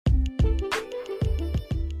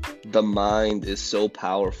the mind is so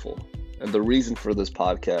powerful. And the reason for this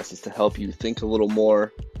podcast is to help you think a little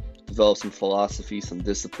more, develop some philosophy, some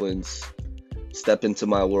disciplines, step into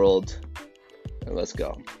my world, and let's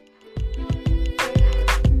go.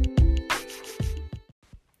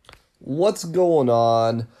 What's going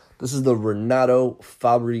on? This is the Renato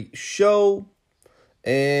Fabri show,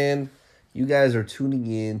 and you guys are tuning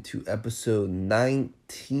in to episode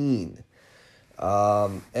 19.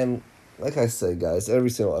 And like I said, guys,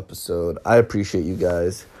 every single episode, I appreciate you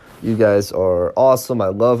guys. You guys are awesome. I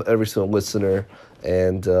love every single listener.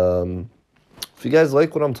 And if you guys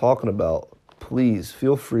like what I'm talking about, please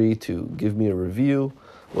feel free to give me a review.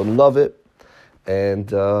 Would love it.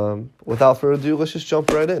 And without further ado, let's just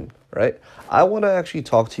jump right in, right? I want to actually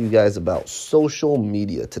talk to you guys about social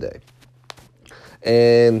media today.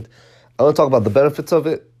 And I want to talk about the benefits of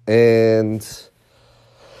it and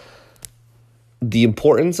the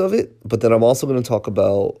importance of it. But then I'm also going to talk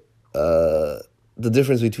about the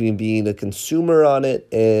difference between being a consumer on it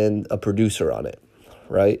and a producer on it,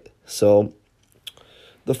 right? So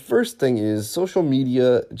the first thing is social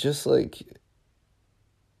media, just like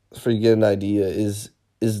for you to get an idea, is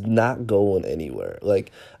not going anywhere.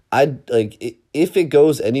 If it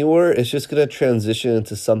goes anywhere, it's just gonna transition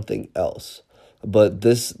into something else. But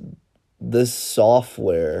this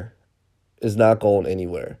software is not going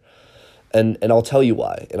anywhere, and I'll tell you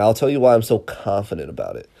why. And I'll tell you why I'm so confident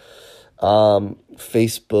about it.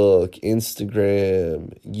 Facebook,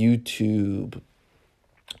 Instagram, YouTube,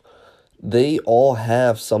 they all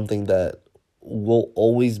have something that we'll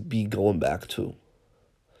always be going back to.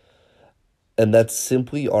 And that's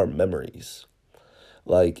simply our memories.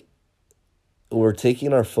 Like, we're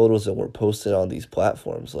taking our photos and we're posting on these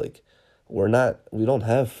platforms. Like, we don't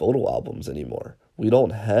have photo albums anymore. We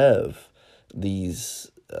don't have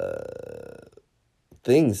these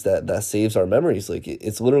things that saves our memories. Like,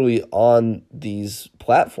 it's literally on these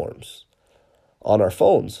platforms, on our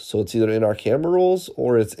phones. So it's either in our camera rolls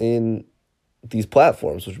or it's in these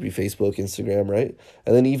platforms, which would be Facebook, Instagram, right?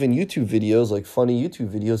 And then even YouTube videos, like funny YouTube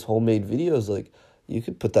videos, homemade videos, like you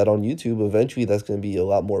could put that on YouTube. Eventually that's going to be a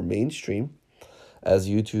lot more mainstream as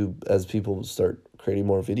people start creating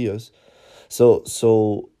more videos.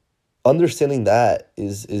 So understanding that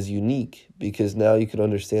is unique, because now you can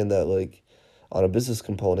understand that, like, on a business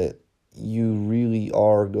component, you really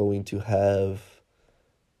are going to have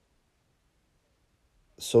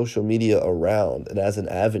social media around and as an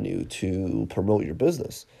avenue to promote your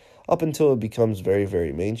business up until it becomes very,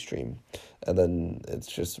 very mainstream. And then it's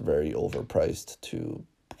just very overpriced to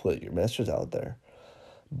put your message out there.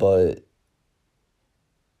 But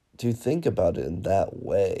to think about it in that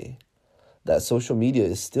way, that social media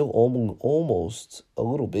is still almost a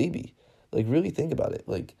little baby. Like, really think about it.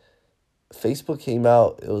 Like, Facebook came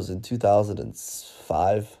out, it was in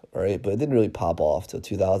 2005, right? But it didn't really pop off till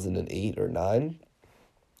 2008 or 9.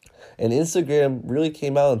 And Instagram really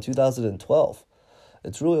came out in 2012.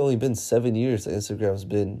 It's really only been 7 years that Instagram's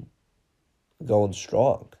been going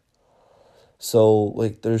strong. So,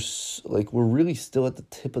 like, we're really still at the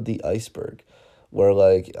tip of the iceberg, where,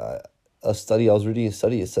 like, I was reading a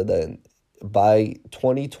study, it said that by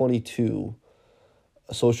 2022,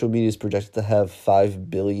 social media is projected to have 5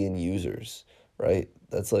 billion users, right?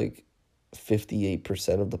 That's like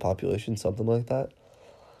 58% of the population, something like that.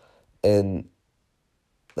 And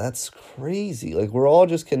that's crazy. Like, we're all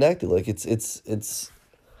just connected. Like, it's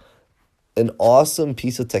an awesome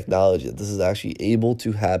piece of technology that this is actually able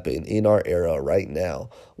to happen in our era right now,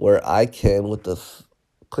 where I can, with the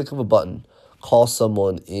click of a button, call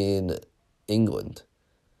someone in England,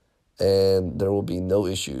 and there will be no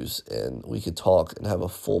issues, and we could talk and have a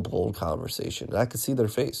full-blown conversation. And I could see their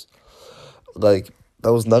face. Like,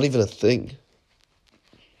 that was not even a thing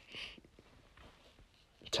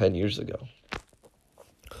 10 years ago.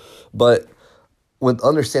 But with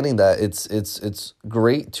understanding that, it's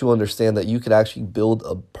great to understand that you could actually build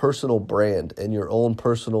a personal brand and your own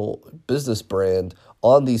personal business brand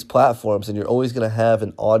on these platforms, and you're always going to have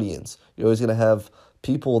an audience. You're always going to have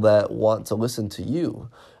people that want to listen to you.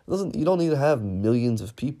 You don't need to have millions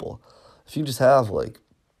of people. If you just have, like,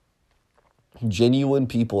 genuine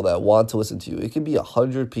people that want to listen to you, it can be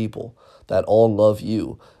 100 people that all love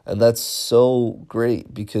you. And that's so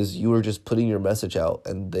great, because you were just putting your message out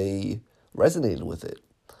and they resonated with it.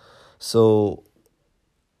 So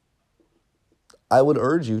I would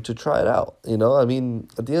urge you to try it out. I mean,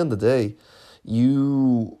 at the end of the day,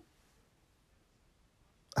 you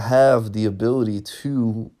have the ability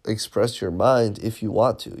to express your mind if you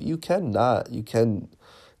want to. You can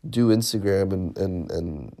do Instagram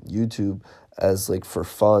and YouTube as, like, for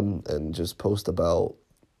fun and just post about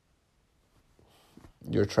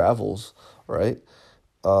your travels, right?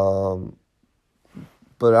 Um,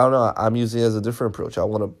 but I don't know. I'm using it as a different approach. I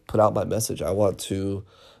want to put out my message. I want to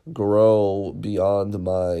grow beyond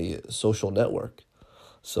my social network.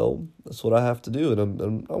 So that's what I have to do, and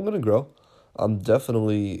I'm gonna grow. I'm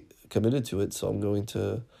definitely committed to it, so I'm going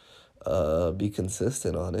to be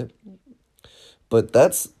consistent on it. But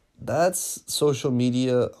that's social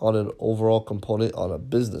media on an overall component, on a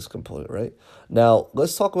business component, right? Now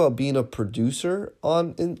let's talk about being a producer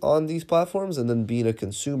on these platforms, and then being a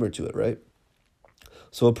consumer to it, right?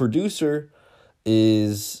 So a producer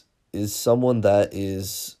is is someone that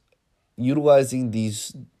is utilizing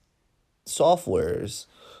these softwares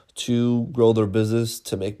to grow their business,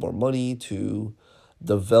 to make more money, to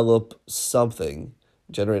develop something,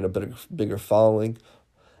 generate a bigger following.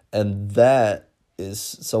 And that is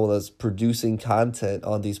someone that's producing content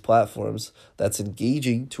on these platforms that's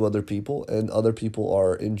engaging to other people, and other people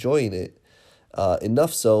are enjoying it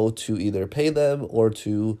enough so to either pay them or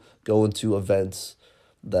to go into events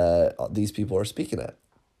that these people are speaking at,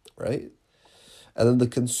 right? And then the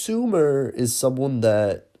consumer is someone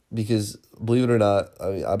that, because believe it or not, I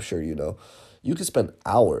mean, I'm sure you know, you can spend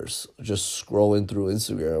hours just scrolling through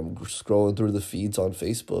Instagram, scrolling through the feeds on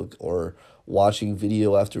Facebook, or watching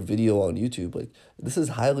video after video on YouTube. Like, this is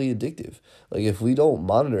highly addictive. Like, if we don't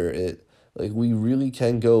monitor it, like, we really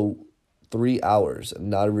can go 3 hours and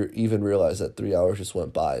not even realize that 3 hours just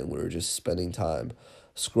went by and we were just spending time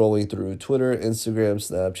scrolling through Twitter, Instagram,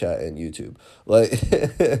 Snapchat, and YouTube.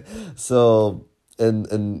 Like, so,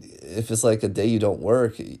 and if it's like a day you don't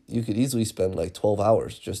work, you could easily spend like 12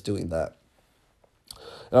 hours just doing that.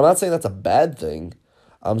 And I'm not saying that's a bad thing.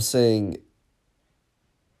 I'm saying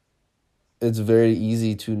it's very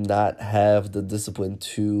easy to not have the discipline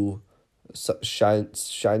to shine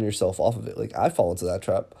yourself off of it. Like, I fall into that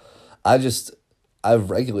trap. I just I've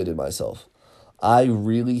regulated myself. I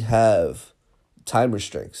really have time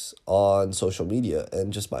restraints on social media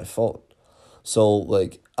and just my phone. So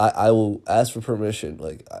like I will ask for permission.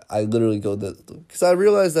 Like I literally go the because I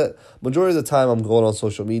realize that majority of the time I'm going on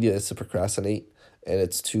social media is to procrastinate, and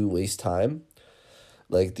it's to waste time.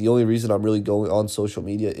 Like, the only reason I'm really going on social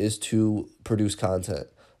media is to produce content,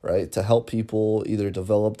 right? To help people either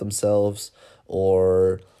develop themselves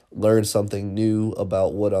or learn something new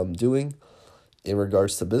about what I'm doing in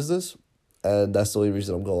regards to business. And that's the only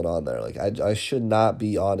reason I'm going on there. Like, I should not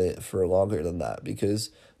be on it for longer than that, because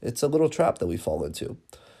it's a little trap that we fall into.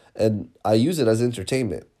 And I use it as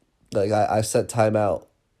entertainment. Like, I set time out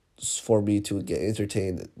for me to get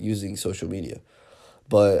entertained using social media,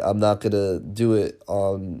 but I'm not gonna do it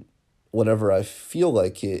on whenever I feel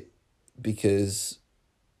like it, because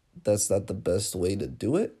that's not the best way to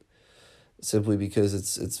do it. Simply because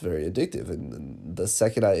it's very addictive, and the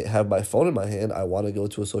second I have my phone in my hand, I want to go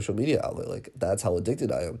to a social media outlet. Like, that's how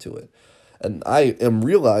addicted I am to it, and I am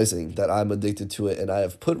realizing that I'm addicted to it, and I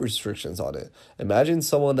have put restrictions on it. Imagine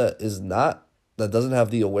someone that doesn't have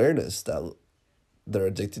the awareness that they're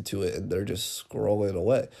addicted to it, and they're just scrolling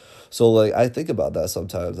away. So like, I think about that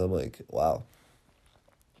sometimes. I'm like, wow.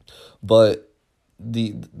 But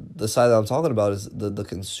the side that I'm talking about is the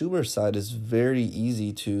consumer side is very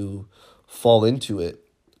easy to fall into it,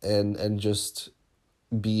 and just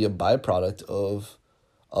be a byproduct of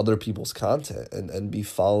other people's content, and be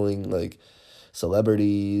following like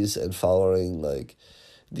celebrities, and following like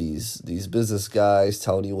these business guys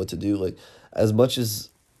telling you what to do. Like, as much as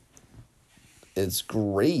it's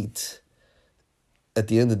great, at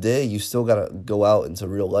the end of the day, you still gotta go out into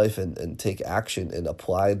real life, and take action, and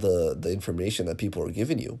apply the information that people are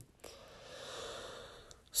giving you.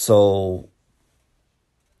 So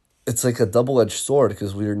it's like a double-edged sword,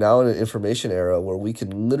 because we are now in an information era where we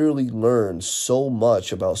can literally learn so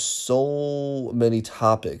much about so many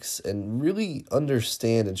topics, and really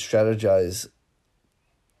understand and strategize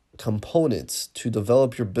components to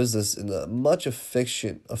develop your business in a much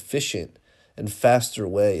efficient and faster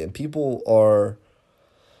way. And people are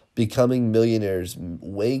becoming millionaires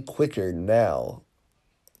way quicker now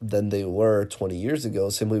than they were 20 years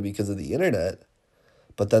ago, simply because of the internet.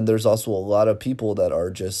 But then there's also a lot of people that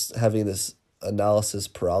are just having this analysis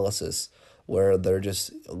paralysis, where they're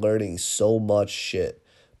just learning so much shit,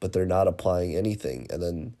 but they're not applying anything. And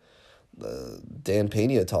then Dan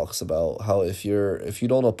Pena talks about how if you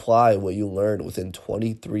don't apply what you learned within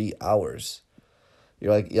 23 hours,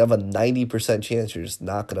 you're like, you have a 90% chance you're just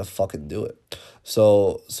not gonna fucking do it.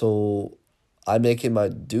 So I make it my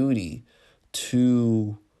duty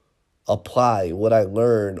to apply what I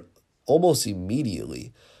learn almost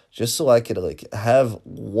immediately, just so I could like have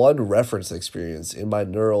one reference experience in my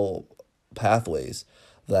neural pathways,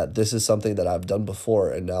 that this is something that I've done before,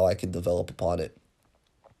 and now I can develop upon it.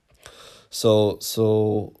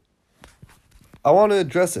 So I want to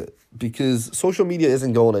address it because social media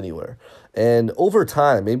isn't going anywhere. And over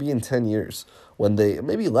time, maybe in 10 years, when they,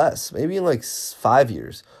 maybe less, maybe in like 5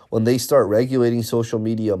 years, when they start regulating social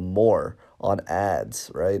media more on ads,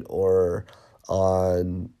 right? Or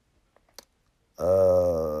on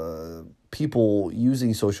people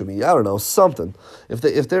using social media, I don't know, something. If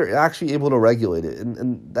they're actually able to regulate it,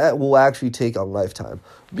 and that will actually take a lifetime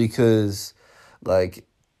because like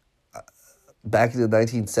back in the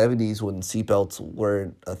 1970s when seatbelts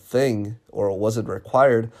weren't a thing or it wasn't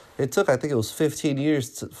required, it took, I think it was 15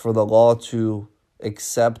 years for the law to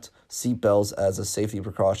accept seatbelts as a safety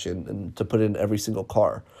precaution and to put it in every single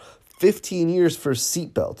car. 15 years for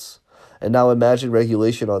seatbelts. And now imagine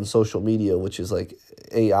regulation on social media, which is like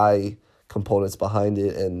AI components behind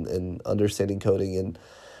it and understanding coding and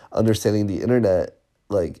understanding the internet.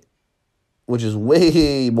 Like which is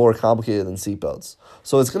way more complicated than seatbelts.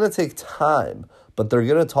 So it's going to take time, but they're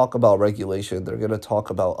going to talk about regulation. They're going to talk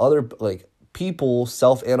about other like people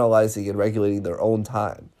self-analyzing and regulating their own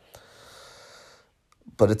time.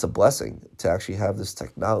 But it's a blessing to actually have this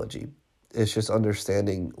technology. It's just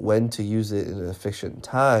understanding when to use it in an efficient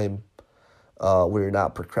time where you're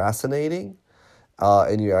not procrastinating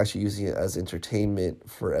and you're actually using it as entertainment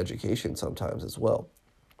for education sometimes as well.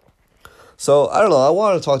 So I don't know. I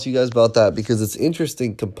want to talk to you guys about that because it's an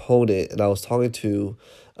interesting component, and I was talking to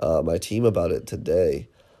my team about it today,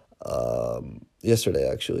 yesterday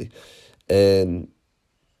actually, and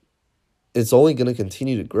it's only going to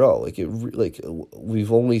continue to grow.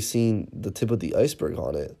 We've only seen the tip of the iceberg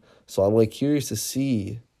on it. So I'm like curious to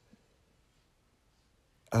see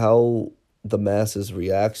how the masses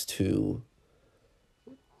reacts to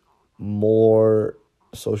more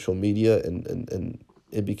social media and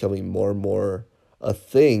it becoming more and more a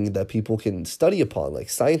thing that people can study upon. Like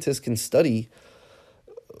scientists can study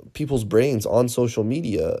people's brains on social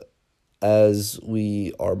media as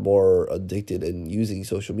we are more addicted and using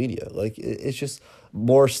social media. Like it's just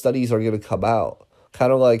more studies are going to come out.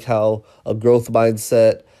 Kind of like how a growth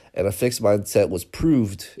mindset and a fixed mindset was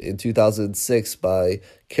proved in 2006 by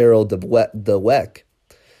Carol Dweck.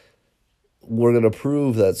 We're going to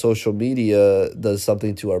prove that social media does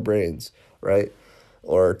something to our brains, right?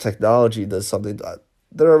 Or technology does something.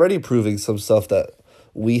 They're already proving some stuff that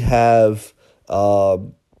we have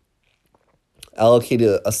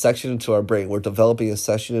allocated a section into our brain. We're developing a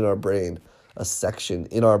section in our brain,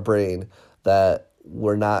 that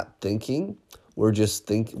we're not thinking. We're just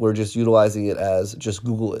utilizing it as just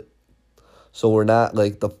Google it. So we're not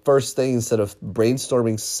like the first thing instead of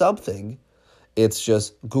brainstorming something, it's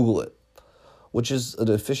just Google it, which is an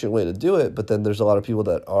efficient way to do it. But then there's a lot of people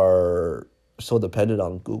that are so dependent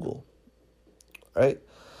on Google, right?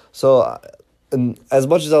 So, and as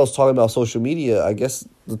much as I was talking about social media, I guess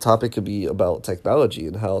the topic could be about technology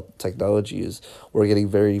and how technology is, we're getting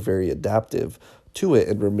very, very adaptive to it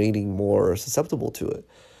and remaining more susceptible to it,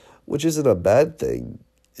 which isn't a bad thing.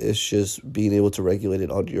 It's just being able to regulate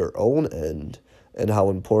it on your own end and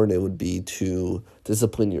how important it would be to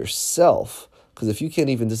discipline yourself. Because if you can't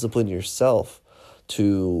even discipline yourself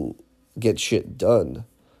to get shit done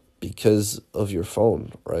because of your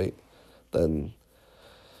phone, right? Then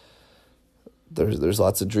there's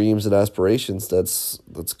lots of dreams and aspirations that's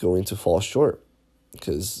going to fall short.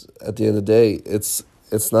 Because at the end of the day, it's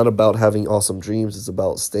not about having awesome dreams. It's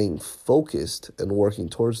about staying focused and working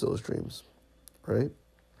towards those dreams, right?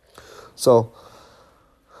 So,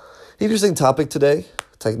 interesting topic today,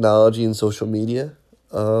 technology and social media.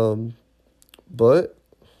 But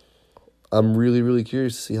I'm really, really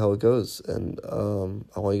curious to see how it goes, and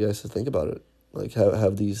I want you guys to think about it, like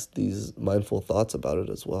have these mindful thoughts about it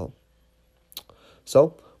as well.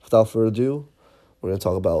 So, without further ado, we're going to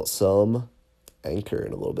talk about some Anchor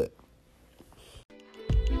in a little bit.